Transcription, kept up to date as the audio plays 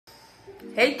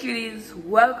Hey cuties,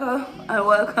 welcome and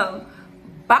welcome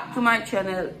back to my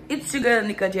channel. It's your girl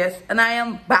Nika Jess and I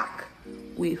am back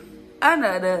with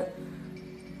another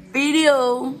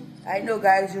video. I know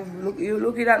guys, you're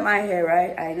looking at my hair,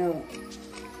 right? I know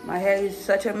my hair is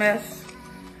such a mess.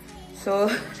 So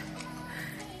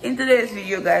in today's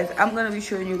video guys, I'm gonna be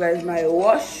showing you guys my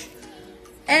wash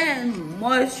and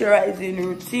moisturizing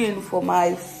routine for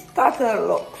my starter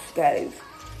locks, guys.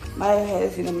 My hair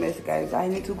is in a mess, guys. I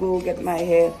need to go get my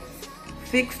hair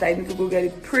fixed. I need to go get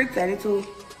it pricked. I need to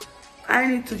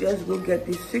just go get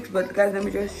this fixed. But guys, let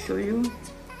me just show you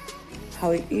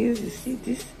how it is. You see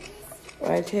this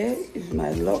right here is my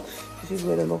locks. This is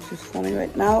where the locks is forming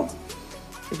right now,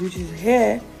 which is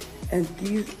hair, and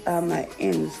these are my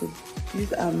ends. So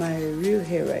these are my real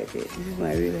hair right here. This is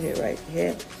my real hair right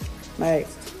here.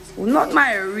 Not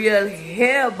my real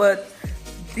hair, but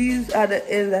these are the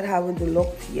ends that haven't the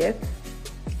locks yet.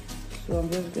 So I'm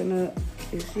just gonna,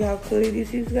 you see how curly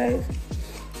this is, guys?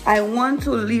 I want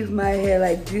to leave my hair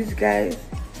like this, guys,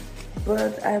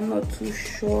 but I'm not too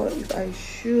sure if I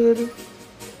should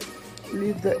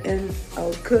leave the ends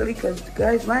out curly, because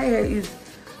guys, my hair is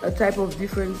a type of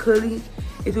different curly.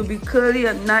 It will be curly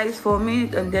and nice for me,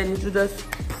 and then it will just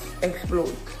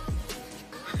explode.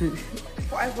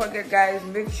 Before I forget, guys,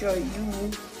 make sure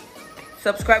you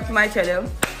subscribe to my channel,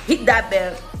 hit that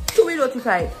bell to be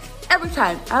notified every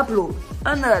time I upload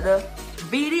another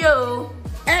video,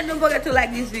 and don't forget to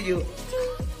like this video.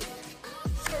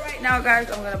 So right now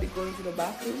guys, I'm gonna be going to the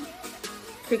bathroom,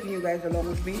 taking you guys along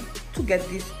with me to get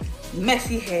this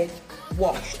messy hair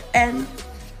washed and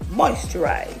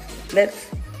moisturized. Let's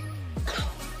go.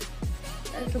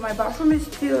 And so my bathroom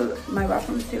still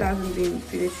hasn't been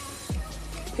finished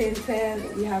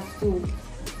painted. We have to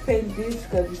paint this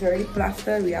because it's already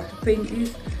plastered. We have to paint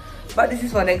this, but this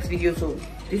is for next video, so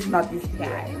this is not this,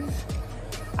 guys.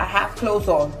 I have clothes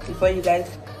on. Before you guys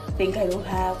think I don't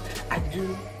have, I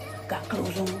do. Got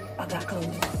clothes on. I got clothes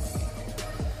on.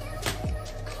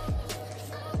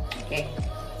 Okay,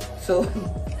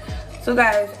 so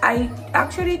guys, I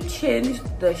actually changed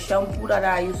the shampoo that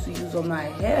I used to use on my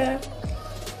hair.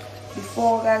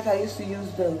 Before, guys, I used to use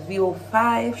the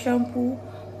VO5 shampoo.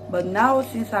 But now,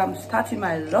 since I'm starting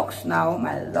my locks now,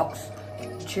 my locks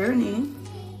journey,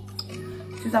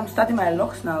 since I'm starting my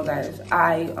locks now, guys,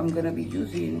 I am gonna be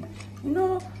using, you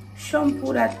know,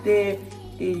 shampoo that they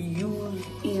use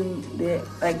in the,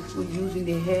 like we use in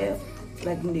the hair,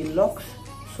 like in the locks.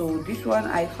 So this one,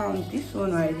 I found this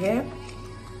one right here,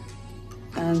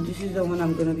 and this is the one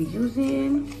I'm gonna be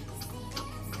using.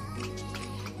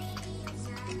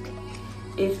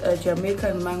 It's a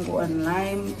Jamaican mango and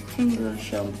lime tingle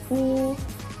shampoo.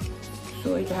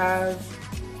 So it has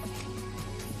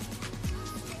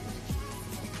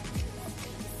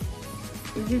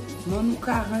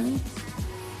manuka honey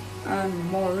and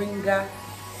moringa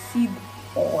seed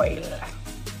oil.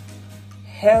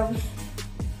 Helps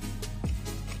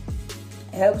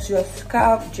your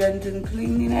scalp gentle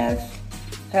cleanliness,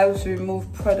 helps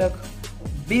remove product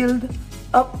build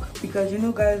up, because you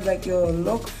know guys, like your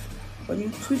locks, when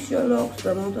you twist your locks,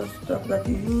 the amount of stuff that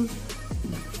you use,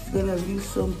 it's gonna release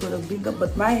some product buildup.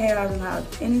 But my hair hasn't had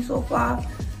any so far,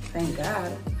 thank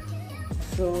God.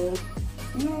 So,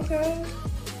 you know, guys.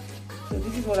 So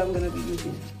this is what I'm gonna be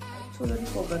using. I totally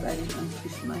forgot I didn't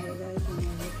twist my hair, guys.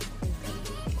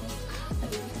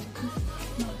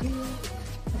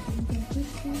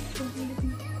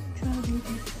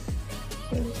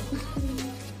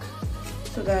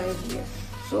 So guys, yes.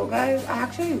 So guys, I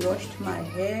actually washed my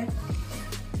hair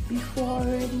before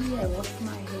already. I washed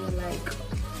my hair like,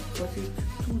 was it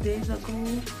 2 days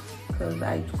ago? Because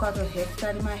I took out a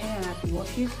hairstyle in my hair and I had to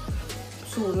wash it.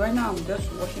 So right now I'm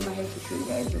just washing my hair to show you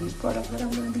guys the new product that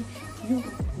I'm going to be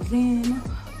using.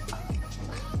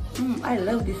 I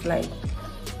love this like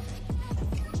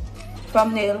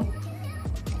thumbnail.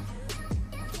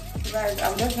 Guys,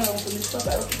 I'm just going to open this up.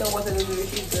 I don't think I wasn't going to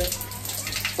receive the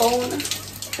phone,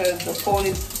 because the phone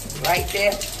is right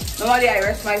there. Normally I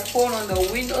rest my phone on the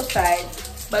window side,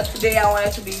 but today I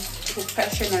wanted to be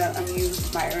professional and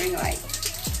use my ring light.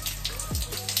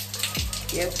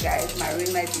 Yes guys, my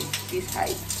ring light is this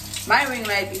height. My new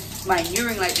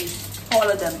ring light is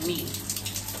taller than me.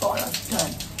 Taller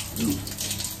than me.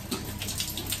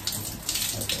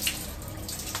 Okay.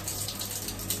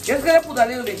 Just gonna put a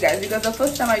little bit, guys, because the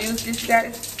first time I used this,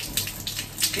 guys,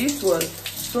 this was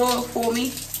so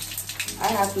foamy. I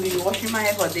have to be washing my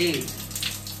hair for days.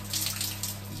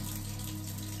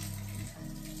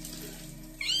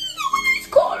 It's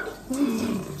cold.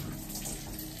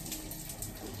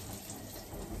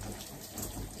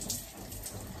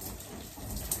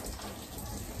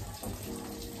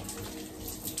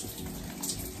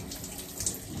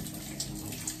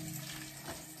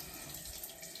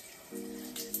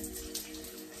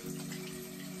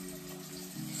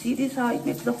 See this how it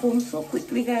makes the foam so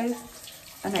quickly, guys?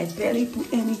 And I barely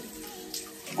put any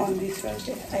on this right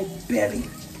there. I barely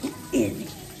put any.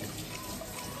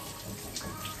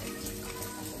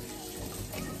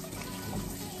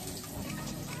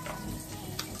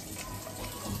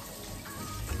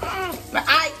 My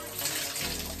eye.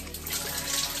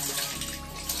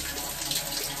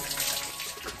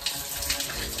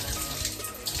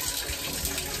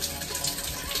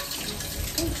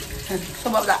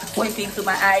 Some of that pointing to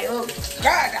my eye. Oh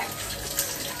God, that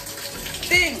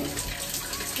thing.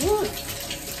 Woo.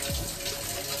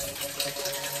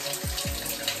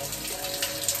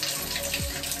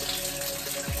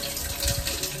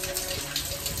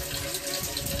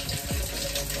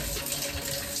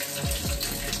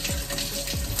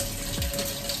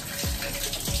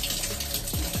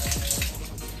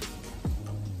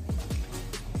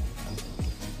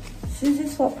 Since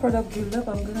it's for product build-up,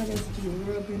 I'm gonna just be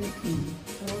rubbing it in.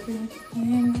 Rubbing it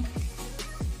in.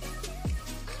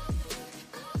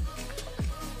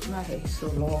 My hair is so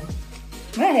long.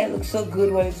 My hair looks so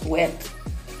good when it's wet.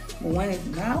 But when it's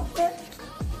not wet,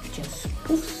 it just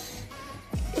poofs.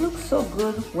 It looks so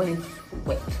good when it's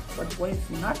wet. But when it's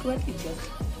not wet, it just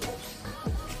poofs.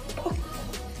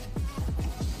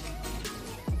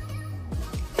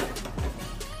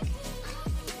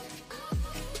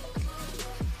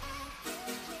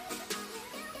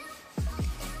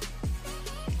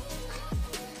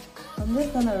 I'm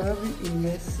just gonna rub it in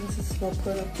there since it's for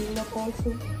product build-up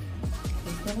also.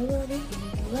 Just gonna rub it in,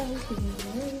 rub it in,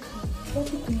 rub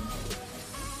it in.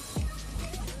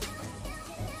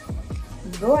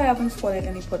 Though I haven't spotted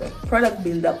any product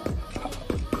build-up.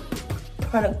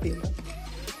 Product build-up.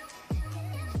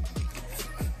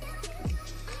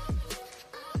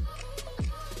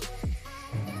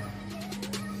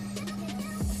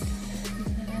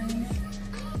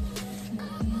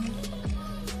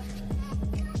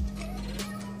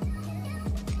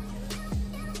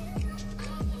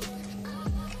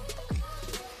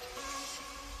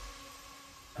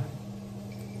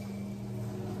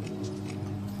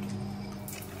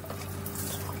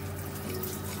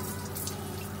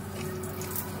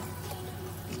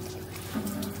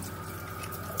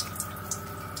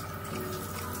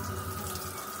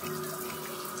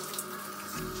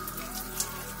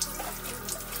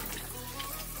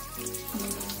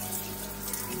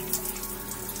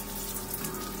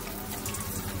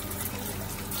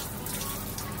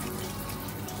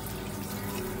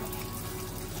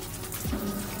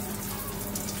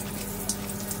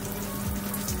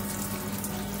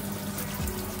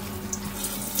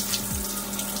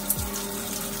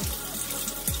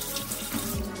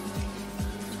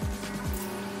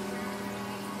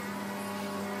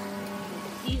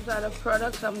 These are the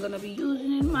products I'm gonna be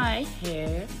using in my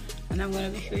hair, and I'm gonna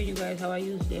be showing you guys how I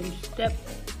use them step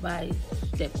by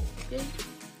step. Okay,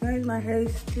 guys, my hair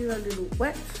is still a little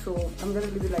wet, so I'm gonna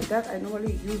leave it like that. I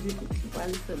normally use it while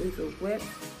it's a little wet,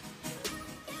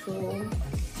 so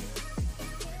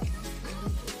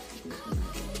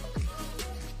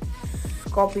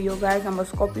Scorpio, guys, I'm a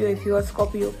Scorpio. If you're a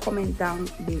Scorpio, comment down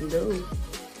below.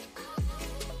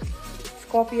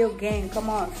 Scorpio gang, come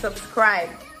on, subscribe.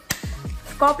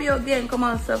 Scorpio gang, come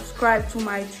on, subscribe to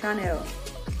my channel.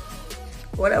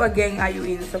 Whatever gang are you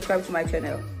in, subscribe to my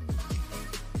channel.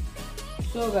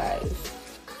 So guys,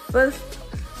 first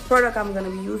product I'm gonna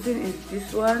be using is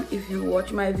this one. If you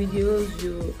watch my videos,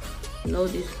 you know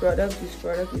this product. This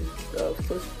product is the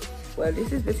first, well,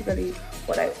 this is basically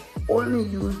what I only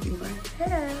use in my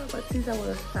hair, but since I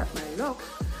want to start my locks,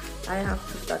 I have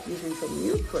to start using some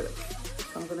new products.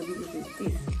 So I'm gonna be using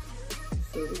this.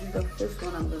 So this is the first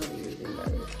one I'm gonna be using,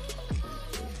 guys.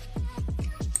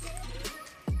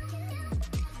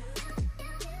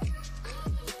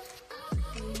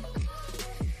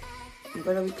 I'm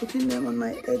gonna be putting them on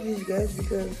my edges, guys,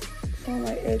 because some of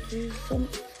my edges, some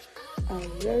are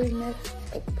very messed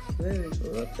up. Very.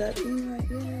 Rub that in right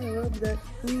there. Rub that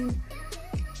in.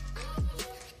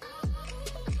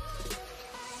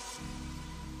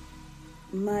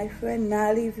 My friend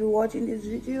Nali, if you're watching this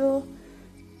video,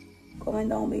 comment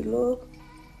down below,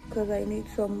 because I need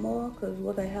some more, because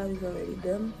what I have is already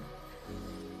done.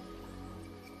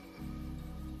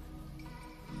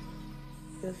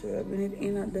 Just rubbing it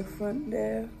in at the front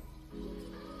there,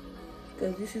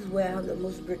 because this is where I have the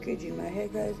most breakage in my hair,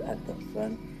 guys, at the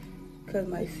front, because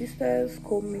my sisters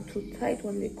comb me too tight.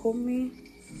 When they comb me,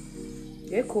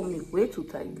 they comb me way too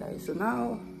tight, guys. So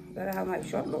now that I have my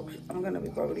short locks, I'm gonna be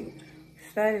probably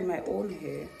styling my own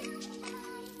hair.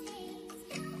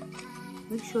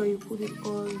 Make sure you put it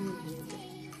all in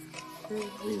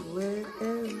everywhere,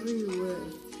 everywhere.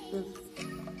 Just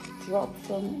drop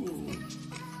some in.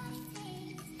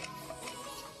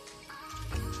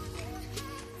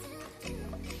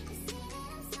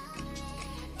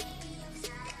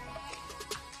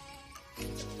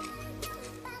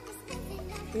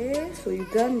 Okay, so you're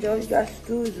done. All you just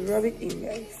do is rub it in,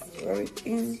 guys. Rub it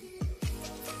in.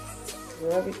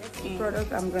 Rub it in.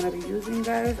 Product I'm gonna be using,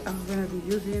 guys. I'm gonna be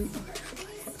using.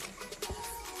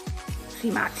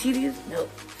 See my titties? No.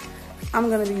 I'm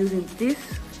gonna be using this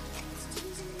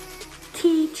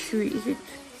tea tree. Is it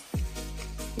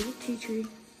tea tree?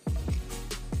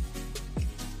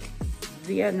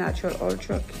 Via Natural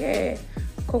Ultra Care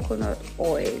Coconut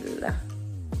Oil.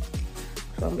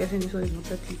 So I'm guessing this one is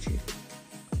not a tea tree.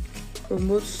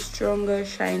 Promotes stronger,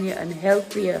 shinier, and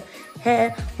healthier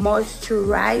hair.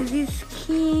 Moisturizes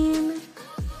skin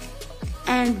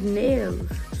and nails.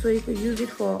 So you could use it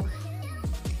for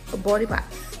a body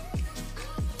bath.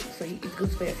 So it's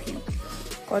good for your skin.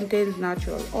 Contains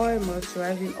natural oil,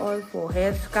 moisturizing oil for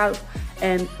hair, scalp,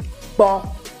 and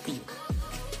body.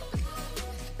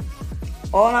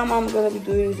 All I'm gonna be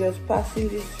doing is just passing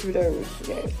this through the roots,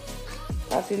 guys.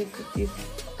 Passing this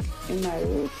in my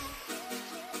roots.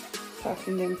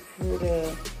 Passing it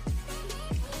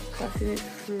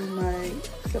through my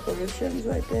separations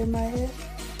right there in my hair.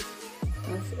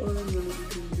 That's all I'm gonna be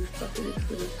doing. Just passing it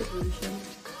through the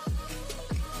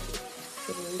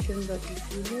separations that you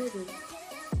see here. Just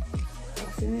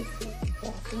passing it through.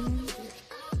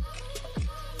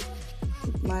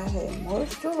 Keep my hair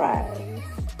moisturized.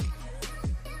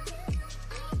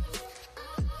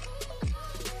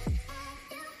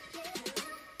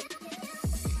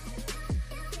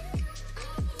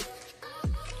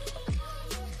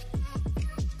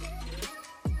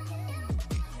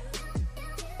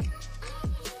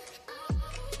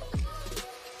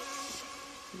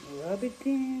 Rub it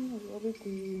in.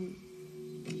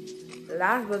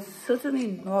 Last but certainly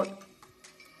not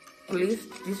least,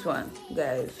 this one,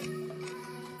 guys.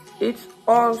 It's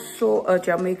also a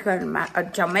Jamaican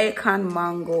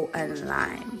mango and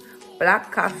lime,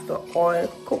 black castor oil,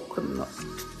 coconut.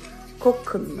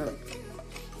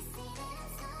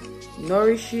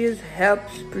 Nourishes,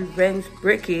 helps prevent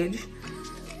breakage,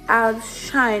 adds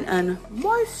shine and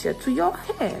moisture to your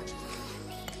hair.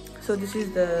 So this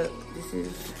is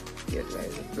here,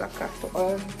 guys, the black castor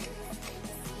oil.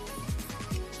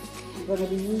 I'm gonna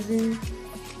be using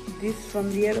this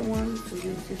from the other one to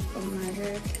use this on my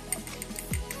hair.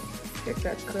 Check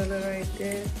that color right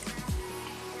there.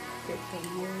 Get some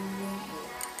more.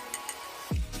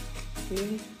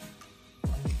 Okay.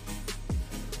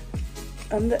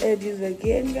 On the edges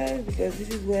again, guys, because this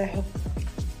is where I have.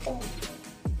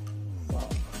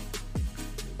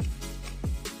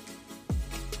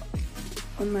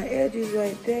 On my edges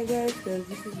right there, guys, because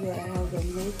this is where I have the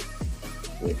most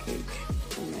breakage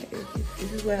on my edges.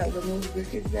 This is where I have the most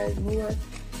breakage, guys. You know what?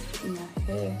 In my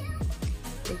hair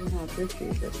doesn't have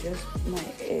breakage, but just my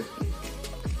edges.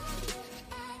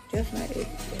 Just my edges,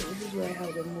 guys. This is where I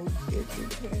have the most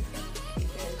breakage, guys.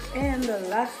 And the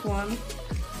last one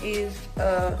is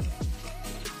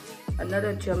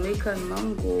another Jamaican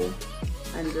mango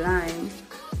and lime.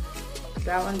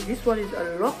 This one is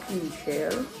a locking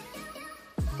gel.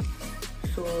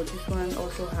 So this one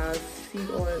also has seed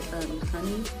oil and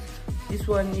honey. This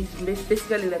one is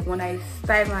basically like when I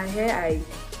style my hair, I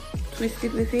twist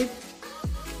it with it.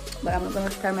 But I'm not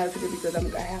gonna style my hair today because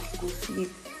I have to go see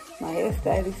my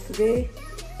hairstylist today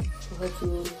for her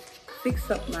to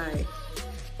fix up my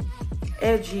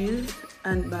edges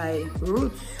and my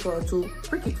roots for her to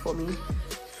prick it for me.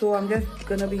 So I'm just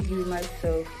gonna be giving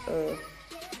myself a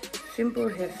simple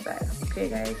hairstyle. Okay,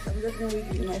 guys, I'm just gonna be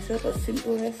giving myself a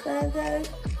simple hairstyle, guys,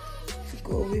 to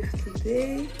go with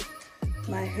today.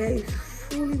 My hair is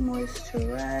fully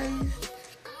moisturized.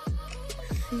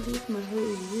 See this? My hair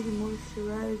is really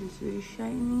moisturized. It's really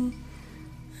shiny.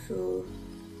 So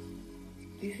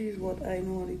this is what I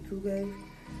normally do, guys,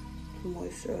 to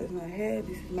moisturize my hair.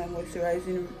 This is my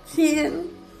moisturizing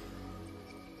routine.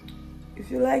 If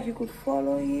you like, you could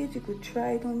follow it. You could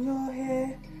try it on your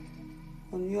hair,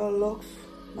 on your locks.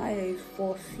 My hair is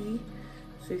 4C,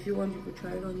 so if you want, you could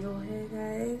try it on your hair,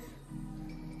 guys.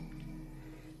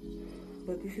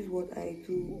 But this is what I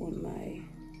do on my,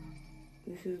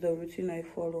 this is the routine I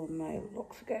follow on my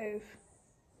locks, guys.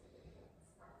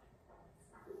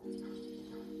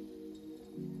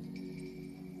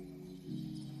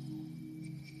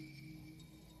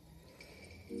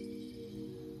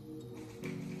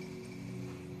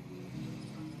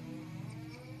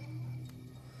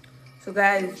 So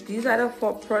guys, these are the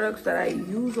 4 products that I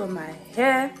use on my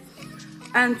hair,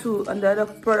 and the other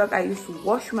product I use to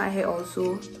wash my hair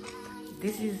also.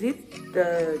 This is it,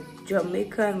 the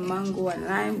Jamaican mango and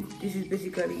lime. This is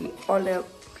basically all the,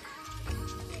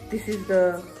 this is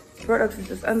the products is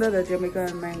just under the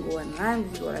Jamaican mango and lime.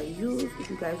 This is what I use. If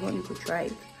you guys want, you could try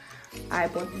it I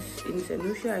bought this in St.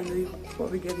 Lucia. I know you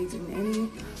probably get it in any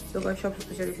local shops,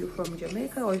 especially if you're from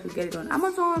Jamaica, or if you get it on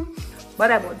Amazon.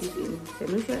 But I bought this in St.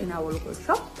 Lucia in our local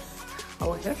shops,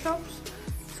 our hair shops.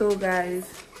 So guys,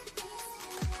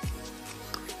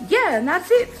 yeah, and that's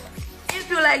it. If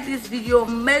you like this video,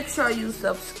 make sure you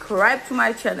subscribe to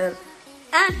my channel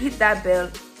and hit that bell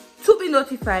to be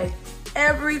notified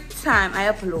every time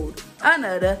I upload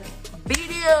another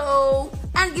video,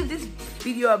 and give this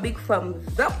video a big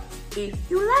thumbs up if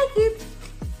you like it.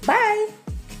 Bye.